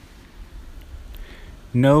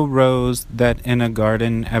No rose that in a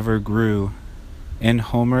garden ever grew, in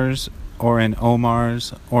Homer's or in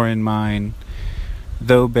Omar's or in mine,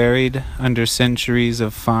 though buried under centuries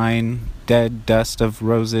of fine, dead dust of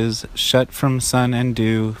roses, shut from sun and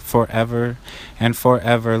dew, forever and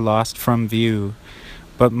forever lost from view,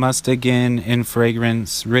 but must again in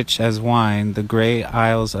fragrance rich as wine the grey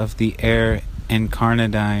isles of the air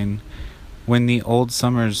incarnadine, when the old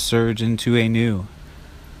summers surge into a new.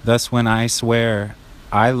 Thus when I swear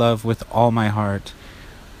I love with all my heart,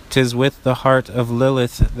 'tis with the heart of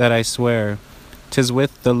Lilith that I swear, 'tis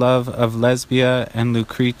with the love of Lesbia and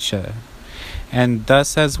Lucretia. And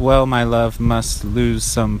thus as well my love must lose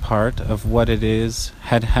some part of what it is,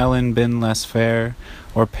 had Helen been less fair,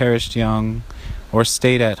 or perished young, or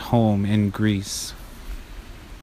stayed at home in Greece.